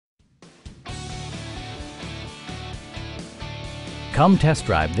Come test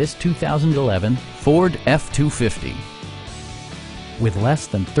drive this 2011 Ford F-250. With less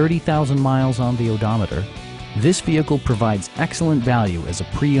than 30,000 miles on the odometer, this vehicle provides excellent value as a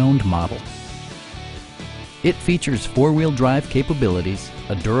pre-owned model. It features four-wheel drive capabilities,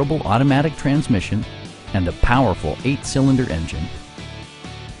 a durable automatic transmission, and a powerful 8-cylinder engine.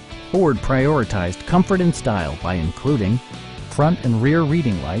 Ford prioritized comfort and style by including front and rear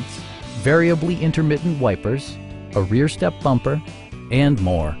reading lights, variably intermittent wipers, a rear step bumper, and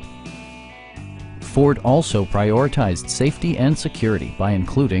more. Ford also prioritized safety and security by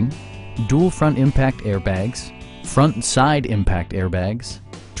including dual front impact airbags, front and side impact airbags,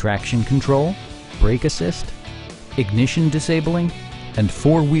 traction control, brake assist, ignition disabling, and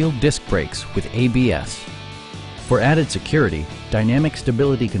four-wheel disc brakes with ABS. For added security, dynamic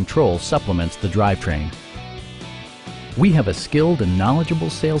stability control supplements the drivetrain. We have a skilled and knowledgeable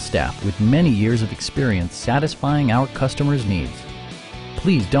sales staff with many years of experience satisfying our customers' needs.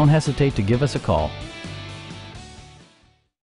 Please don't hesitate to give us a call.